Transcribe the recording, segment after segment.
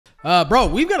Bro,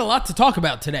 we've got a lot to talk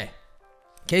about today.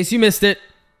 In case you missed it,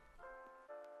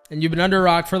 and you've been under a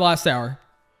rock for the last hour,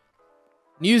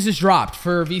 news is dropped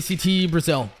for VCT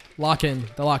Brazil, the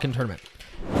lock-in tournament.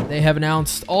 They have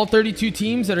announced all 32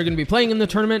 teams that are going to be playing in the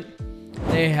tournament.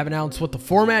 They have announced what the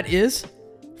format is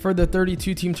for the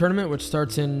 32-team tournament, which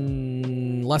starts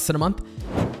in less than a month.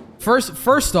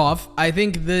 First off, I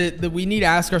think that we need to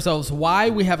ask ourselves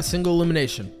why we have a single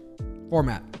elimination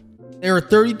format. There are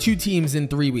 32 teams in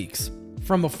 3 weeks.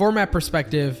 From a format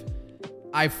perspective,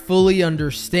 I fully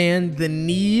understand the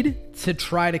need to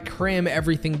try to cram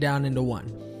everything down into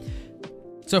one.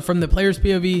 So from the player's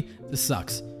POV, this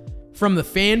sucks. From the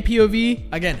fan POV,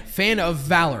 again, fan of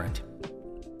Valorant.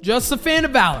 Just a fan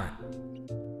of Valorant.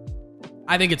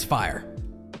 I think it's fire.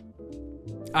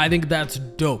 I think that's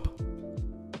dope.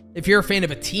 If you're a fan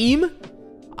of a team,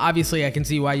 obviously I can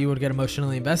see why you would get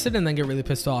emotionally invested and then get really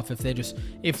pissed off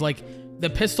if like the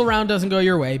pistol round doesn't go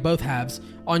your way, both halves,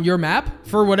 on your map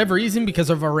for whatever reason because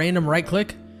of a random right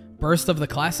click burst of the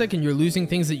classic and you're losing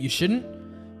things that you shouldn't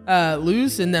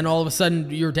lose, and then all of a sudden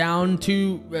you're down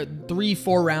to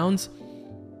 3-4 rounds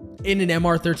in an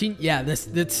MR13. Yeah,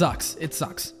 that sucks. It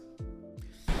sucks.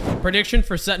 Prediction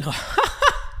for Sentinel.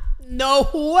 No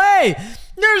way.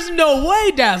 There's no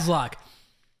way, Dazlock.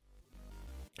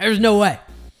 There's no way.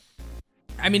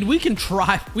 I mean, we can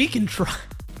try.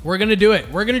 We're going to do it.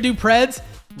 We're going to do Preds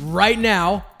right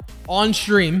now on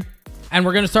stream. And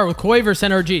we're going to start with Koi versus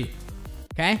NRG.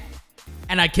 Okay?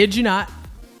 And I kid you not,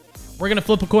 we're going to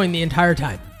flip a coin the entire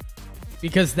time.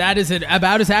 Because that is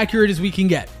about as accurate as we can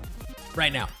get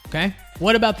right now. Okay?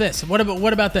 What about this? What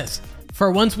about this?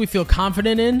 For ones we feel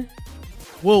confident in,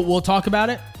 we'll talk about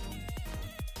it.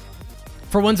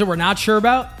 For ones that we're not sure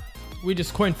about, we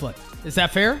just coin flip. Is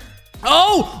that fair?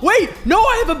 Oh, wait. No,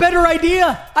 I have a better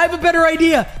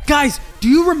idea. Guys, do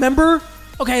you remember?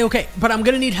 Okay. But I'm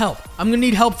going to need help. I'm going to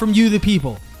need help from you, the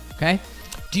people. Okay.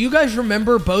 Do you guys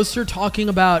remember Boaster talking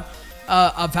about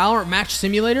a Valorant match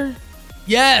simulator?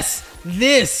 Yes.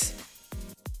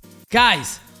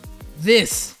 Guys,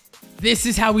 this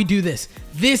is how we do this.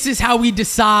 This is how we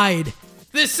decide.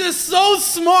 This is so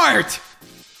smart.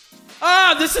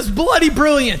 This is bloody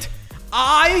brilliant.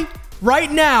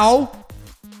 Right now,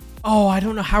 I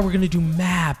don't know how we're going to do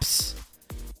maps.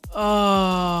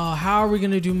 How are we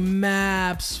going to do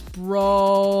maps,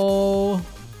 bro?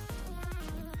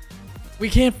 We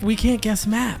can't guess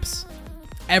maps.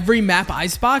 Every map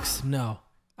icebox? No,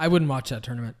 I wouldn't watch that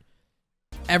tournament.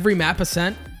 Every map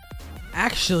Ascent?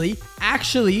 Actually,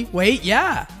 wait,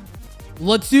 yeah.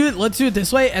 Let's do it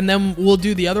this way, and then we'll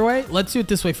do the other way. Let's do it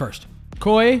this way first.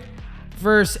 Koi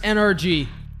versus NRG.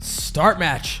 Start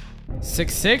match.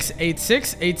 6-6,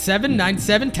 8-6, 8-7,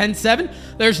 9-7, 10-7.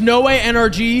 There's no way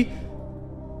NRG.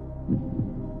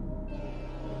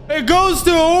 It goes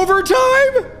to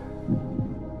overtime.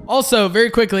 Also, very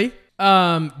quickly,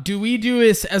 do we do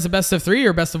this as a best of 3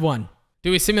 or best of 1?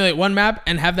 Do we simulate one map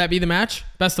and have that be the match?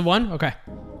 Best of 1? Okay.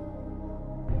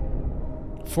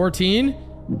 14.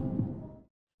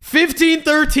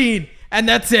 15-13. And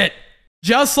that's it.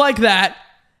 Just like that,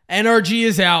 NRG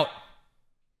is out.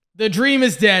 The dream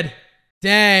is dead.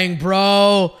 Dang,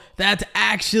 bro. That's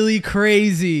actually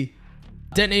crazy.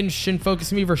 Detonation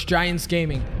Focus Me versus Giants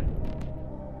Gaming.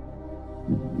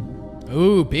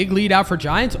 Ooh, big lead out for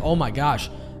Giants. Oh my gosh.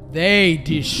 They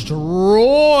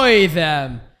destroy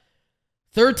them.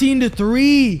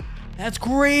 13-3. That's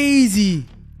crazy.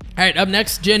 All right, up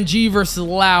next, Gen G versus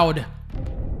Loud.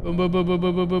 Boom, boom, boom, boom,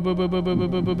 boom, boom, boom, boom, boom, boom,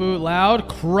 boom, boom, boom, boom. Loud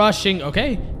crushing.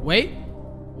 Okay, wait.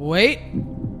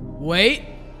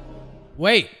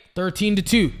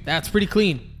 13-2. That's pretty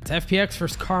clean. It's FPX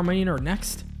versus Carmine or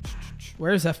next.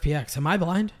 Where's FPX? Am I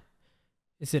blind?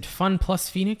 Is it Fun plus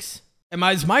Phoenix?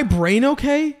 Is my brain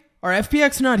okay? Are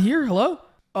FPX not here? Hello?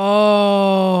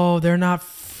 Oh, they're not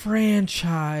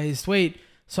franchised. Wait,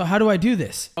 so how do I do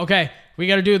this? Okay, we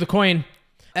got to do the coin.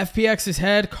 FPX is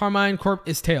head, Carmine Corp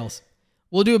is tails.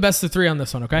 We'll do a best of 3 on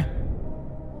this one, okay?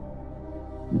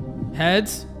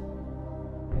 Heads.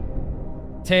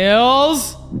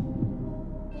 Tails.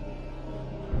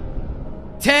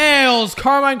 Tails.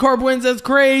 Carmine Corp wins. That's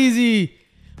crazy.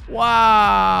 Wow.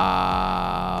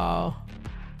 All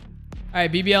right,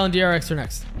 BBL and DRX are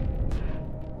next.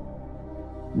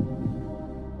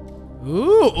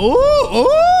 Ooh.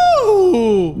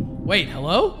 Wait,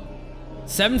 hello?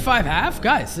 7-5 half?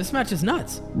 Guys, this match is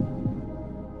nuts.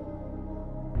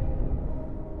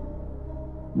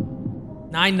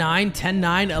 9-9,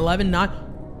 10-9,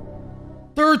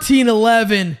 11-9.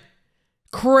 13-11.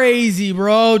 Crazy,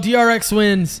 bro. DRX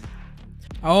wins.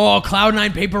 Oh,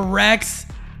 Cloud9 Paper Rex.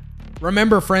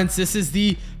 Remember, friends, this is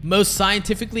the most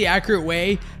scientifically accurate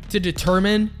way to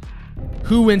determine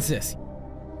who wins this.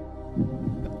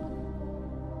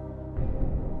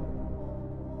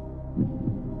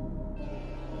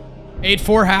 Eight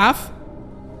four half.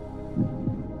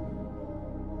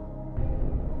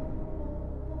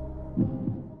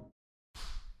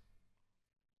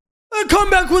 The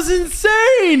comeback was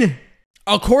insane.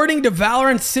 According to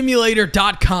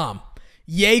ValorantSimulator.com,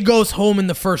 Ye goes home in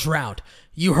the first round.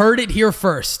 You heard it here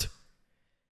first.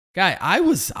 Guy, I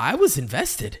was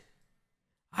invested.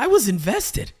 I was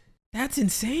invested. That's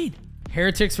insane.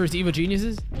 Heretics versus Evo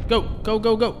Geniuses. Go, go,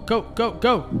 go, go, go, go,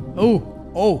 go.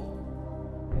 Oh, oh.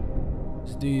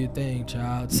 Just do your thing,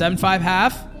 child. 7-5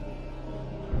 half.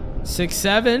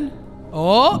 6-7.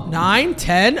 Oh, 9,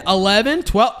 10, 11,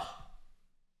 12.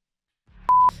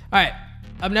 All right,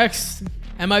 up next,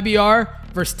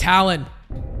 MIBR versus Talon.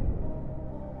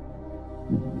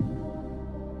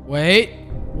 Wait,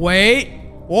 wait.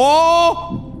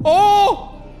 Oh,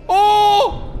 oh,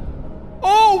 oh,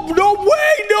 oh, no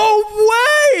way, no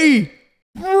way.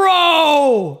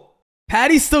 Bro.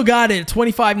 Patty still got it,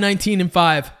 25, 19, and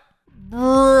 5.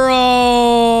 Bro.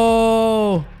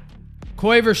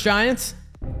 Koi versus Giants.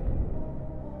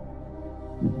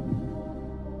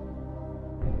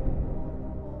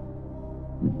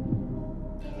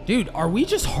 Dude, are we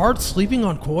just hard sleeping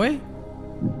on Koi?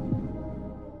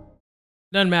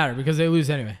 Doesn't matter because they lose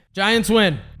anyway. Giants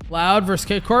win. Loud versus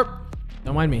K Corp.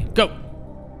 Don't mind me. Go.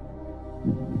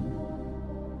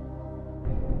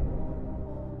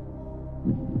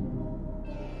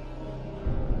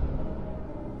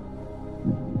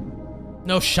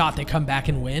 No shot they come back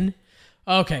and win.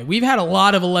 Okay, we've had a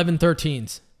lot of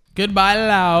 11-13s. Goodbye,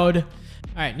 Loud. All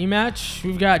right, new match.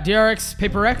 We've got DRX,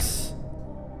 Paper X.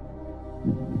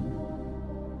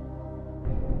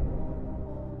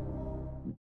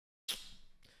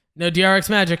 No DRX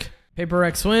magic. Paper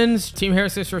X wins. Team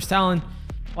Heretics versus Talon.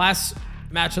 Last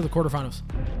match of the quarterfinals.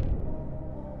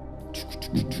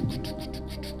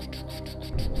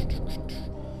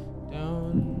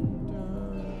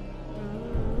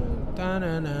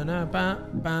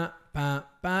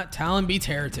 Talon beats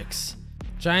Heretics.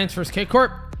 Giants versus K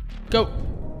Corp. Go.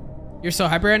 You're so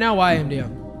hyper right now. Why, MDO?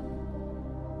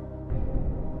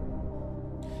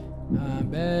 I'm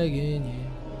begging you.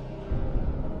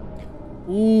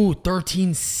 Ooh,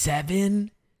 13-7.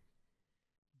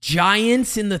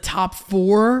 Giants in the top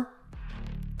 4.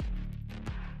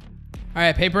 All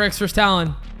right, Paper X versus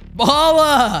Talon.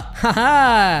 Balla!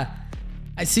 Haha!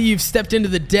 I see you've stepped into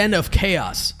the den of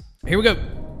chaos. Here we go.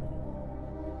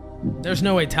 There's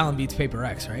no way Talon beats Paper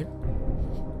X, right?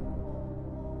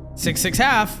 6-6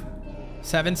 half.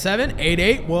 7-7.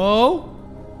 8-8. Whoa.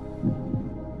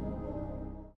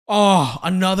 Oh,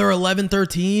 another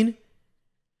 11-13.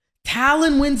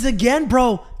 Talon wins again,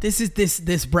 bro.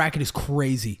 This bracket is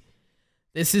crazy.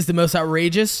 This is the most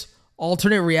outrageous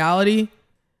alternate reality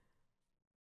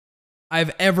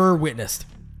I've ever witnessed.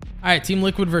 All right, Team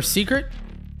Liquid versus Secret.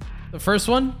 The first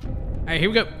one. All right, here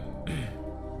we go.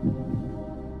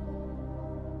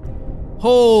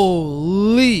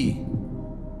 Holy.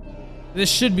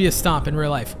 This should be a stomp in real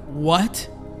life. What?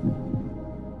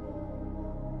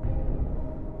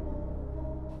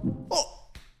 Oh.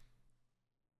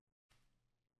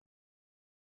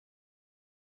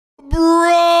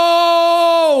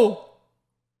 Bro!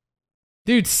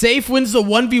 Dude, Safe wins the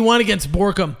 1v1 against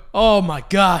Borkum. Oh my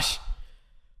gosh.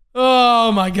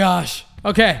 Oh my gosh.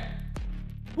 Okay.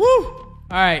 Woo! All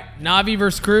right, Navi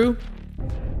versus Crew.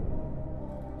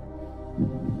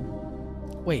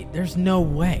 Wait, there's no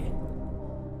way.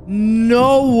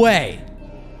 No way.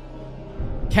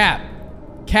 Cap.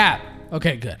 Cap.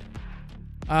 Okay, good.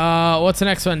 What's the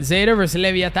next one? Zeta versus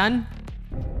Leviathan.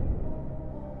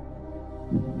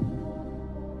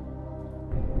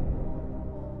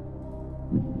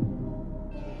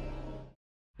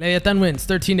 Leviathan wins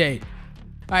 13-8. All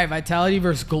right, Vitality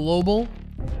versus Global.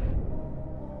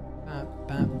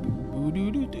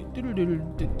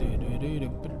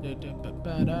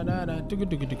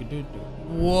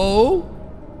 Whoa.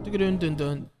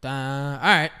 All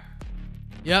right.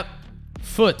 Yep.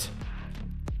 Foot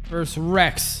versus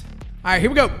Rex. All right, here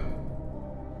we go.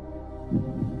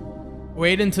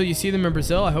 Wait until you see them in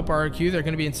Brazil. I hope RRQ, they're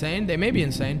going to be insane. They may be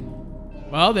insane.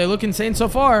 Well, they look insane so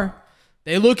far.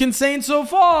 They look insane so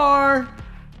far.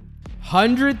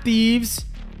 100 Thieves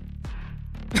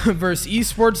versus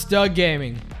Esports Doug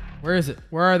Gaming. Where is it?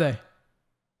 Where are they?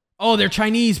 Oh, they're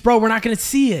Chinese. Bro, we're not going to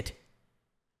see it.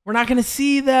 We're not going to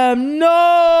see them.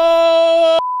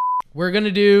 No! We're going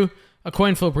to do a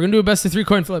coin flip. We're going to do a best of 3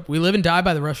 coin flip. We live and die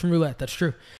by the Russian roulette. That's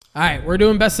true. All right, we're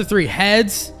doing best of 3.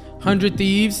 Heads, 100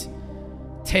 Thieves.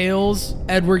 Tails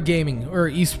Edward Gaming, or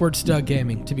Esports Doug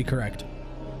Gaming, to be correct.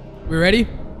 We ready?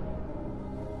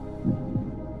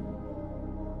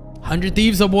 100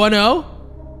 Thieves up 1-0.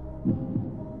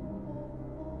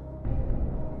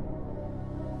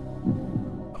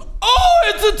 Oh,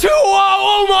 it's a 2-0.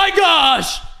 Oh my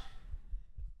gosh.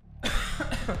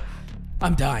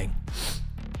 I'm dying.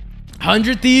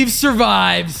 100 Thieves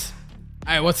survives.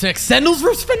 All right, what's next? Sendals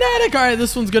versus Fnatic. All right,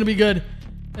 this one's going to be good.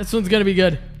 This one's going to be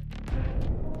good.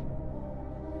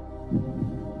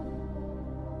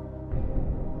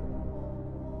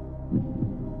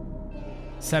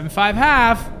 $7-5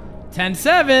 half.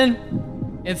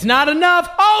 10-7. It's not enough.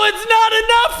 Oh, it's not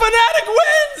enough.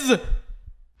 Fnatic wins.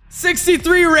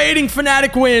 63 rating.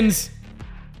 Fnatic wins.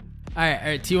 All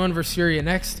right. T1 versus Furia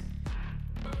next.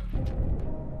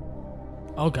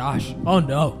 Oh, gosh. Oh,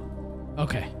 no.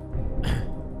 Okay.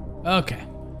 Okay.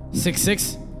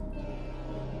 6-6.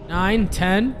 9,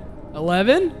 10,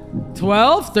 11,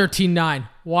 12, 13, 9.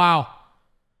 Wow.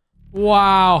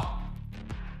 Wow.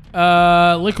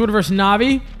 Liquid versus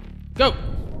Navi. Go.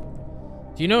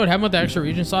 Do you know what happened with the extra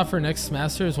region slot for next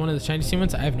Master is one of the Chinese team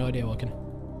ones? I have no idea, Wilkin.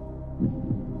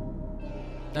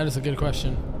 That is a good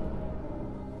question.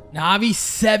 Navi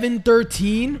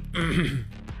 7-13.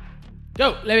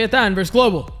 Go. Leviathan versus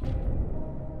Global.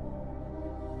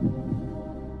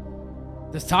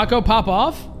 Does Taco pop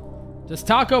off? Does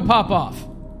Taco pop off?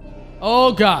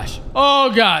 Oh gosh.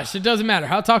 Oh gosh. It doesn't matter.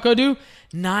 How Taco do?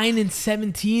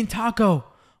 9-17. Taco.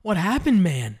 What happened,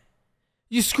 man?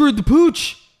 You screwed the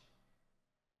pooch.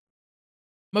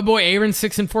 My boy Aaron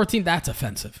 6-14. That's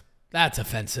offensive. That's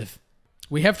offensive.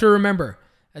 We have to remember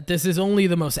that this is only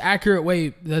the most accurate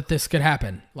way that this could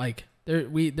happen. Like,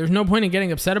 there's no point in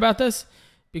getting upset about this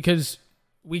because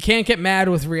we can't get mad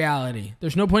with reality.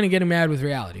 There's no point in getting mad with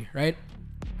reality, right?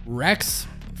 Rex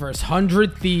versus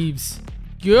 100 Thieves.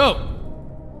 Go!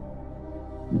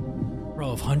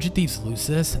 Bro, if 100 Thieves lose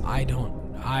this, I don't.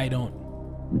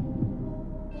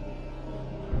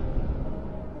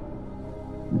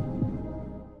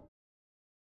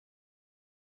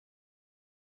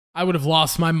 I would have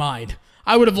lost my mind.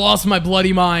 I would have lost my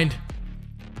bloody mind.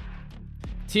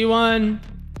 T1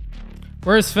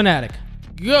 versus Fnatic.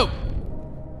 Go!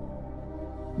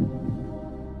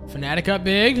 Fnatic up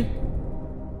big.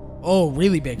 Oh,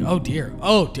 really big. Oh, dear.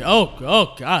 Oh,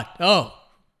 God. Oh.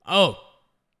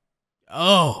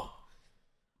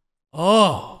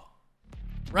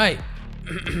 Right.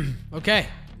 Okay.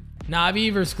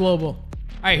 Navi versus Global. All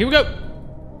right, here we go.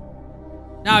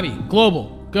 Navi,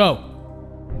 Global, go.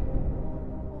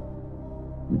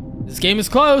 This game is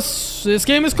close. This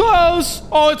game is close.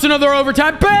 Oh, it's another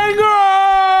overtime banger!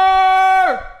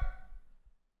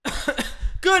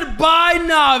 Goodbye,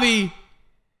 Navi.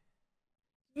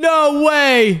 No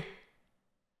way.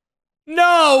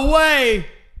 No way.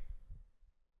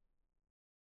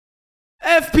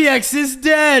 FPX is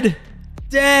dead.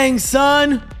 Dang,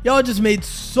 son. Y'all just made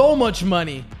so much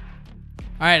money.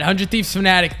 All right, 100 Thieves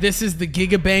Fnatic. This is the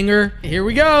Giga Banger. Here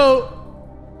we go.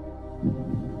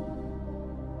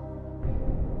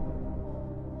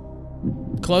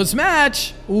 Close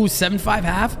match. Ooh, 7-5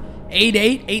 half.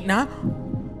 8-8,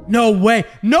 8-9. No way.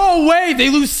 No way. They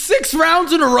lose 6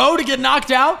 rounds in a row to get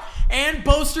knocked out. And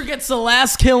Boaster gets the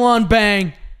last kill on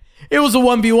Bang. It was a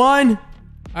 1v1. All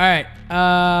right.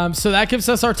 So that gives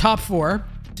us our top 4.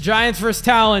 Giants versus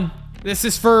Talon. This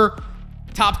is for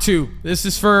top 2. This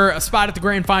is for a spot at the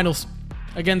grand finals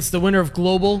against the winner of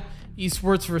Global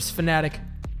Esports versus Fnatic.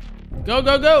 Go,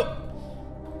 go, go.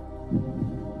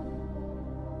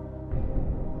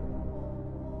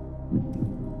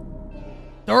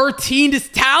 $13 is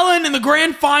Talon in the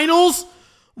grand finals?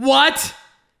 What?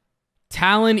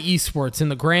 Talon Esports in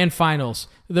the grand finals.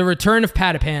 The return of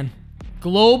Patapan.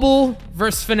 Global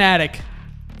versus Fnatic.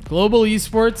 Global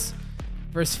Esports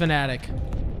versus Fnatic.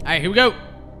 All right, here we go.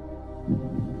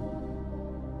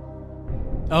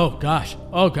 Oh, gosh.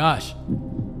 Oh, gosh.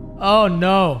 Oh,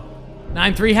 no.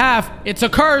 9-3 half. It's a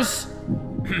curse.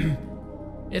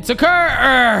 It's a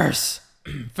curse.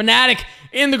 Fnatic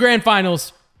in the grand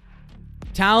finals.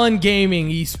 Talon Gaming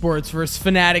Esports versus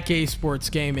Fnatic Esports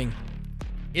Gaming.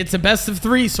 It's a best of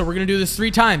 3, so we're going to do this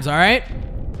 3 times, all right?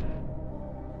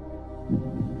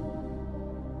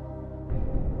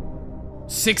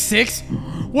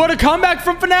 $6-6. What a comeback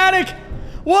from Fnatic.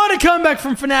 What a comeback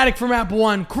from Fnatic for map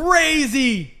 1.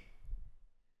 Crazy.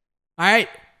 All right.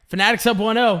 Fnatic's up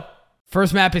 1-0.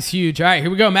 First map is huge. All right, here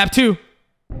we go. Map 2.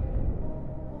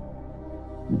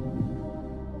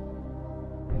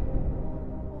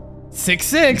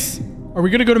 $6-6. Are we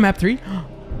going to go to map 3?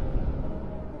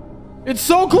 It's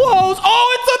so close.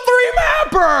 Oh, it's a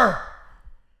 3-mapper.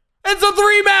 It's a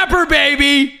 3-mapper,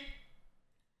 baby.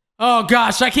 Oh,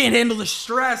 gosh. I can't handle the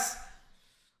stress.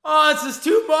 Oh, this is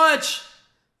too much.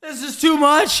 This is too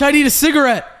much. I need a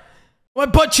cigarette. My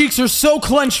butt cheeks are so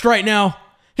clenched right now.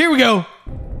 Here we go.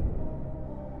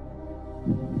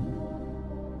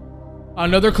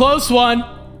 Another close one.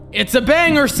 It's a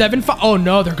banger. 7-5. Oh,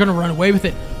 no. They're going to run away with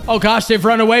it. Oh, gosh. They've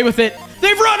run away with it.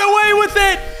 They've run away with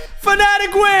it.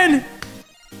 Fnatic win.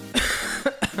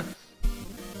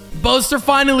 Boaster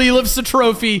finally lifts the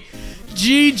trophy.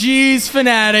 GG's,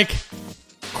 Fnatic.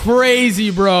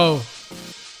 Crazy, bro.